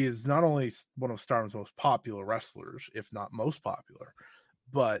 she is not only one of Stardom's most popular wrestlers, if not most popular,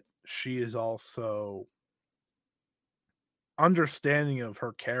 but she is also understanding of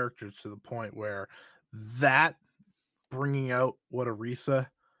her character to the point where that bringing out what Arisa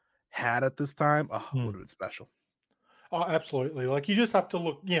had at this time would have been special. Oh, absolutely. Like you just have to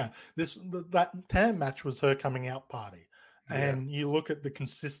look. Yeah, that Tam match was her coming out party, And you look at the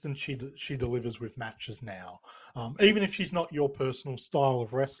consistency she delivers with matches now. Even if she's not your personal style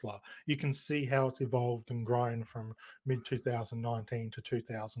of wrestler, you can see how it's evolved and grown from mid 2019 to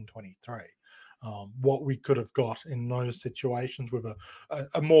 2023. What we could have got in those situations with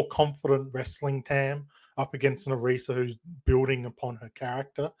a more confident wrestling Tam up against an Arisa who's building upon her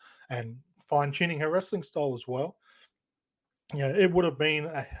character and fine-tuning her wrestling style as well. Yeah, it would have been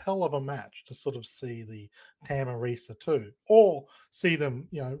a hell of a match to sort of see the Tam Arisa too, or see them,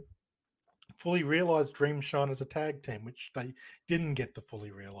 fully realize Dream Shine as a tag team, which they didn't get to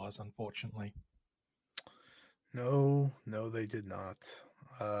fully realize, unfortunately. No, they did not.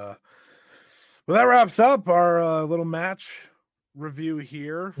 Well, that wraps up our little match review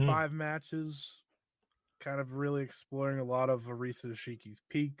here. 5 matches, kind of really exploring a lot of Arisa Hoshiki's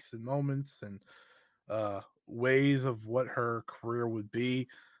peaks and moments and ways of what her career would be.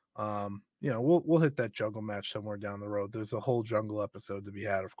 We'll hit that jungle match somewhere down the road. There's a whole jungle episode to be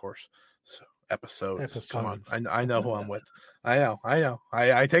had, of course. So episodes. Come on, I know who I'm with. I know.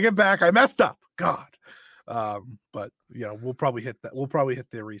 I take it back. I messed up. God. But we'll probably hit that. We'll probably hit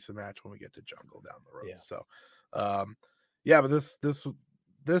the Arisa match when we get to jungle down the road. Yeah. So, but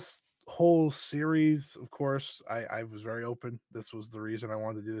this whole series, of course, I was very open. This was the reason I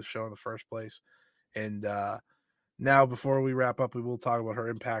wanted to do this show in the first place. And now, before we wrap up, we will talk about her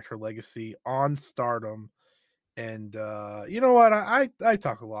impact, her legacy on Stardom. And you know what? I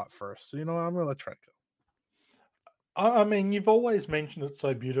talk a lot first. So, I'm going to let Trent go. I mean, you've always mentioned it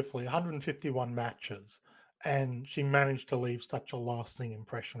so beautifully. 151 matches, and she managed to leave such a lasting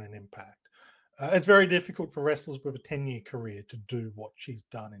impression and impact. It's very difficult for wrestlers with a 10-year career to do what she's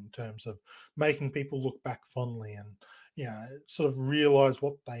done in terms of making people look back fondly and, sort of realize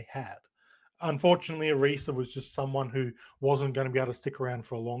what they had. Unfortunately, Arisa was just someone who wasn't going to be able to stick around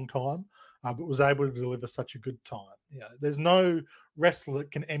for a long time, but was able to deliver such a good time. There's no wrestler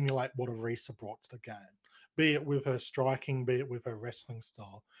that can emulate what Arisa brought to the game, be it with her striking, be it with her wrestling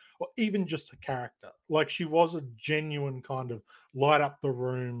style, or even just her character. Like, she was a genuine kind of light up the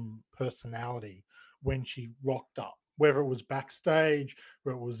room personality when she rocked up, whether it was backstage,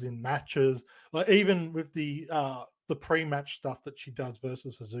 whether it was in matches, like even with the pre-match stuff that she does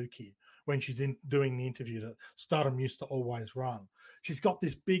versus Suzuki when she's doing the interview that Stardom used to always run. She's got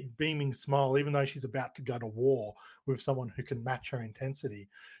this big beaming smile, even though she's about to go to war with someone who can match her intensity.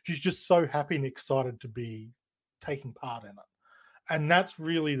 She's just so happy and excited to be taking part in it. And that's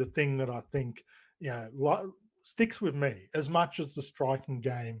really the thing that I think, sticks with me as much as the striking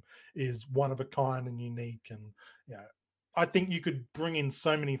game is one of a kind and unique. And, I think you could bring in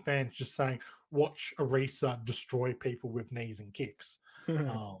so many fans just saying, watch Arisa destroy people with knees and kicks.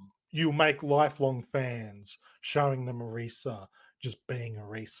 You'll make lifelong fans showing them Arisa just being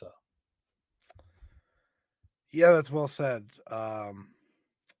Arisa. Yeah, that's well said.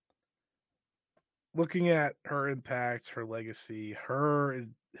 Looking at her impact, her legacy, her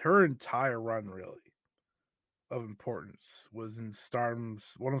entire run really of importance was in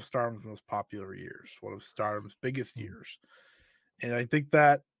one of Stardom's most popular years, one of Stardom's biggest years. And I think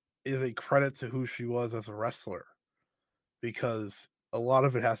that is a credit to who she was as a wrestler, because a lot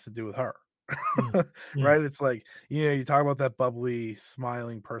of it has to do with her. Right? It's like, you talk about that bubbly,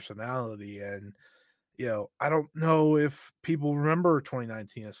 smiling personality, and I don't know if people remember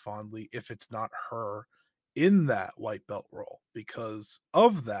 2019 as fondly if it's not her in that white belt role because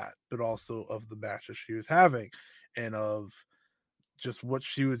of that, but also of the matches she was having and of just what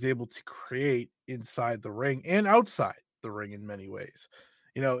she was able to create inside the ring and outside the ring in many ways.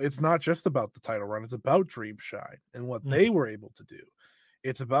 It's not just about the title run, it's about Dream Shine and what they were able to do.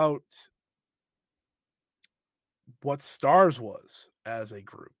 It's about what Stars was as a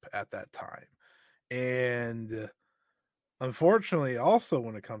group at that time. And unfortunately, also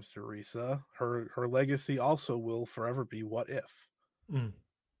when it comes to Arisa, her legacy also will forever be what if.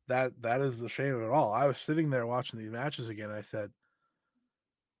 That is the shame of it all. I was sitting there watching these matches again. I said,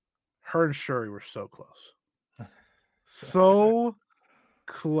 her and Shuri were so close. So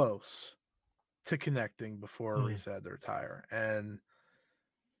close to connecting before Arisa had to retire. And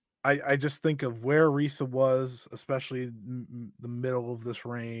I just think of where Arisa was, especially the middle of this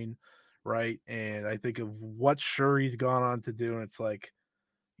reign, right? And I think of what Shuri's gone on to do, and it's like,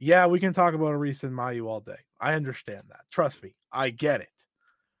 yeah, we can talk about Arisa and Mayu all day. I understand that. Trust me, I get it.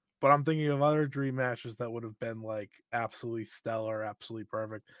 But I'm thinking of other dream matches that would have been like absolutely stellar, absolutely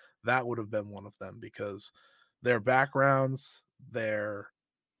perfect. That would have been one of them because their backgrounds, their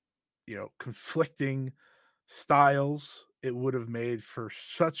conflicting styles, it would have made for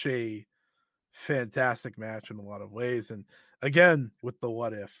such a fantastic match in a lot of ways. And again, with the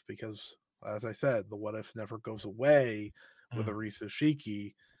what if, because as I said, the what if never goes away with Arisa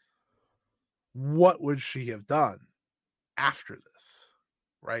Hoshiki, what would she have done after this?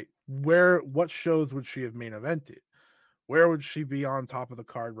 Right? What shows would she have main evented? Where would she be on top of the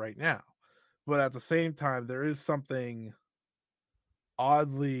card right now? But at the same time, there is something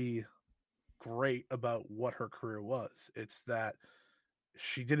oddly great about what her career was. It's that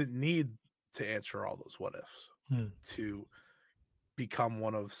she didn't need to answer all those what ifs to become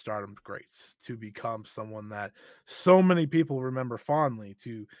one of Stardom's greats, to become someone that so many people remember fondly,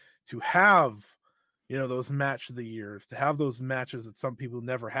 to have, you know, those match of the years, to have those matches that some people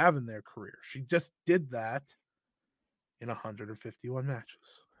never have in their career. She just did that in 151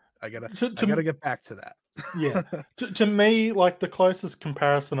 matches. I gotta get back to that. Yeah. To me, like, the closest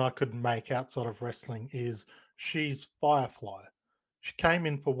comparison I could make outside of wrestling is she's Firefly. She came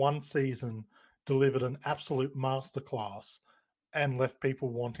in for one season, delivered an absolute masterclass, and left people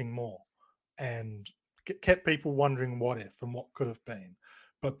wanting more, and kept people wondering what if and what could have been.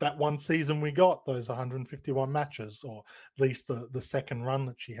 But that one season we got, those 151 matches, or at least the second run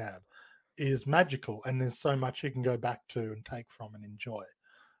that she had, is magical, and there's so much you can go back to and take from and enjoy.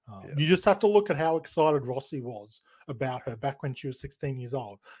 You just have to look at how excited Rossi was about her back when she was 16 years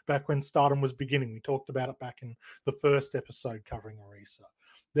old, back when Stardom was beginning. We talked about it back in the first episode covering Arisa.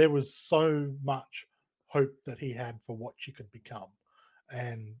 There was so much hope that he had for what she could become.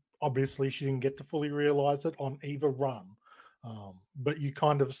 And obviously she didn't get to fully realize it on either run. But you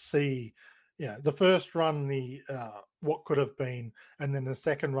kind of see, the first run, the what could have been, and then the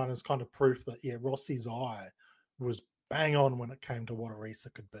second run is kind of proof that, Rossi's eye was bang on when it came to what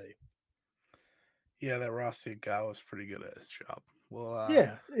Arisa could be. Yeah, that Rossi guy was pretty good at his job. Well,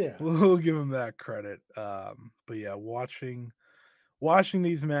 we'll give him that credit. But yeah, watching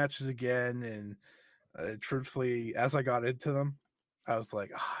these matches again, and truthfully, as I got into them, I was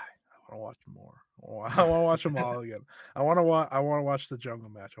like, I want to watch more. I want to watch them all again. I want to watch the Jungle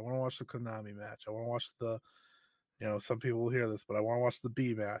match. I want to watch the Konami match. I want to watch the, some people will hear this, but I want to watch the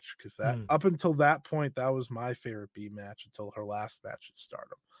B match, because that up until that point, that was my favorite B match until her last match at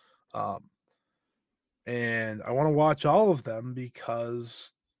Stardom. And I want to watch all of them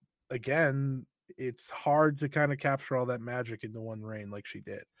because, again, it's hard to kind of capture all that magic into one reign like she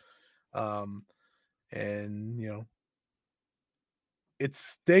did. And it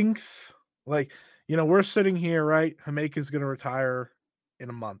stinks. Like, we're sitting here, right? Himeka's going to retire in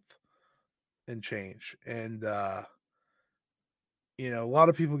a month and change. And, a lot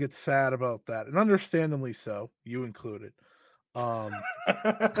of people get sad about that, and understandably so, you included.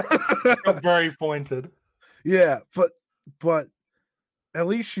 Very pointed. Yeah, but at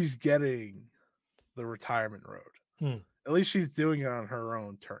least she's getting the retirement road. At least she's doing it on her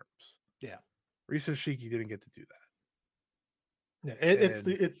own terms. Yeah. Arisa Hoshiki didn't get to do that. Yeah,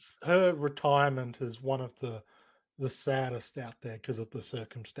 it's her retirement is one of the saddest out there because of the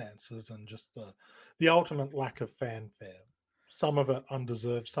circumstances and just the ultimate lack of fanfare. Some of it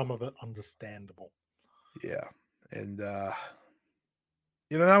undeserved, some of it understandable. Yeah. And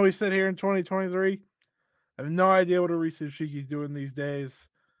now we sit here in 2023. I have no idea what Arisa Hoshiki's doing these days,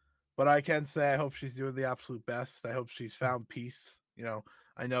 but I can say I hope she's doing the absolute best. I hope she's found peace.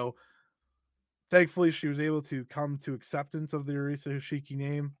 I know thankfully she was able to come to acceptance of the Arisa Hoshiki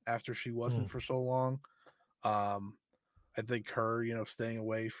name after she wasn't for so long. I think her, staying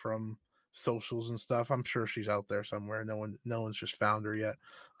away from socials and stuff, I'm sure she's out there somewhere. No one's just found her yet.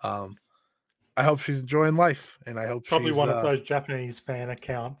 I hope she's enjoying life, and I hope probably she's one of those Japanese fan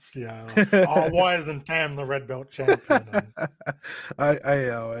accounts. Why isn't Tam the red belt champion? I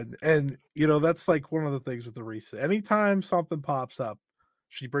know, and that's like one of the things with Arisa. Anytime something pops up,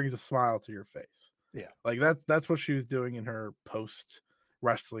 she brings a smile to your face. Yeah, like that's what she was doing in her post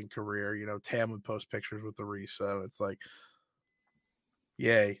wrestling career. Tam would post pictures with Arisa, and it's like,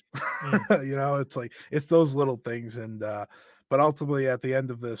 yay. It's like, it's those little things. And but ultimately at the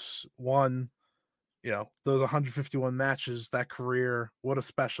end of this one, those 151 matches, that career, what a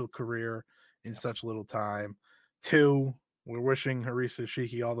special career in such little time. 2, we're wishing Arisa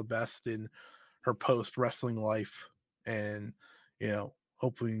Hoshiki all the best in her post wrestling life, and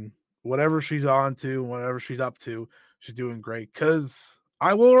hoping whatever she's on to, whatever she's up to, she's doing great. Because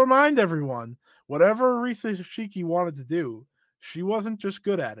I will remind everyone, whatever Arisa Hoshiki wanted to do, she wasn't just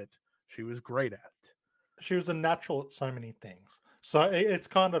good at it, she was great at it. She was a natural at so many things. So it's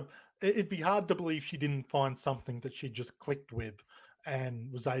kind of, it'd be hard to believe she didn't find something that she just clicked with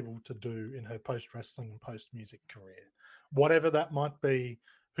and was able to do in her post-wrestling and post-music career. Whatever that might be,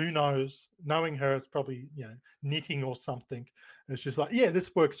 who knows? Knowing her, it's probably, knitting or something. It's just like, yeah,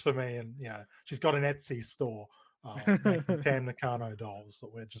 this works for me. And, she's got an Etsy store making Tam Nakano dolls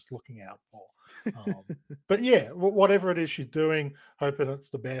that we're just looking out for. But yeah, whatever it is she's doing, hoping it's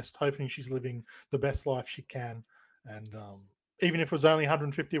the best, hoping she's living the best life she can. And even if it was only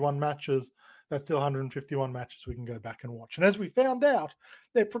 151 matches, that's still 151 matches we can go back and watch. And as we found out,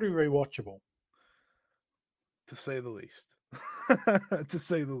 they're pretty rewatchable. To say the least. To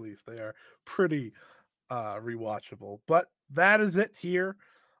say the least. They are pretty rewatchable. But that is it here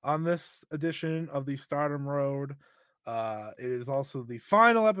on this edition of the Stardom Road. It is also the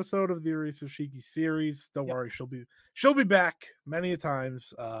final episode of the Arisa Hoshiki series. Don't worry, she'll be back many a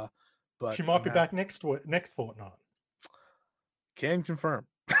times. But she might be back next fortnight. Can confirm.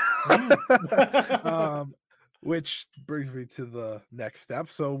 Which brings me to the next step.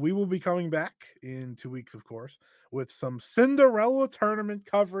 So we will be coming back in 2 weeks, of course, with some Cinderella tournament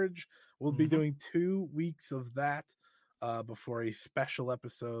coverage. We'll be doing 2 weeks of that before a special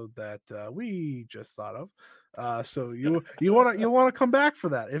episode that we just thought of. So you want to come back for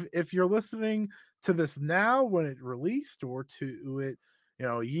that. If you're listening to this now when it released, or to it,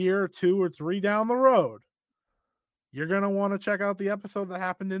 a year, 2 or 3 down the road, you're going to want to check out the episode that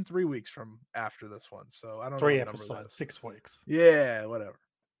happened in 3 weeks from after this one. So I don't know. 3 episodes, 6 weeks. Yeah, whatever.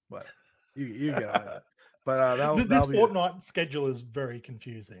 But you get on it. But this fortnight schedule is very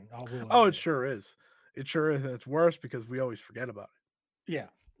confusing. It sure is. It sure is. And it's worse because we always forget about it.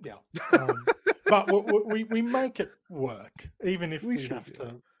 Yeah. But we make it work, even if we have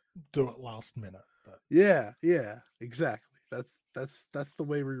to do it last minute. But. Yeah, exactly. That's the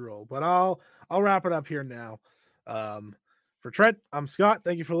way we roll. But I'll wrap it up here now. For Trent, I'm Scott.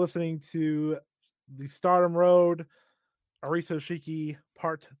 Thank you for listening to the Stardom Road Arisa Hoshiki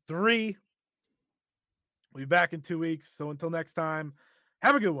Part 3. We'll be back in 2 weeks. So until next time,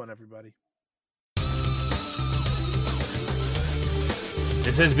 have a good one, everybody.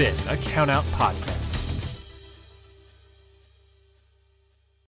 This has been a Count Out Podcast.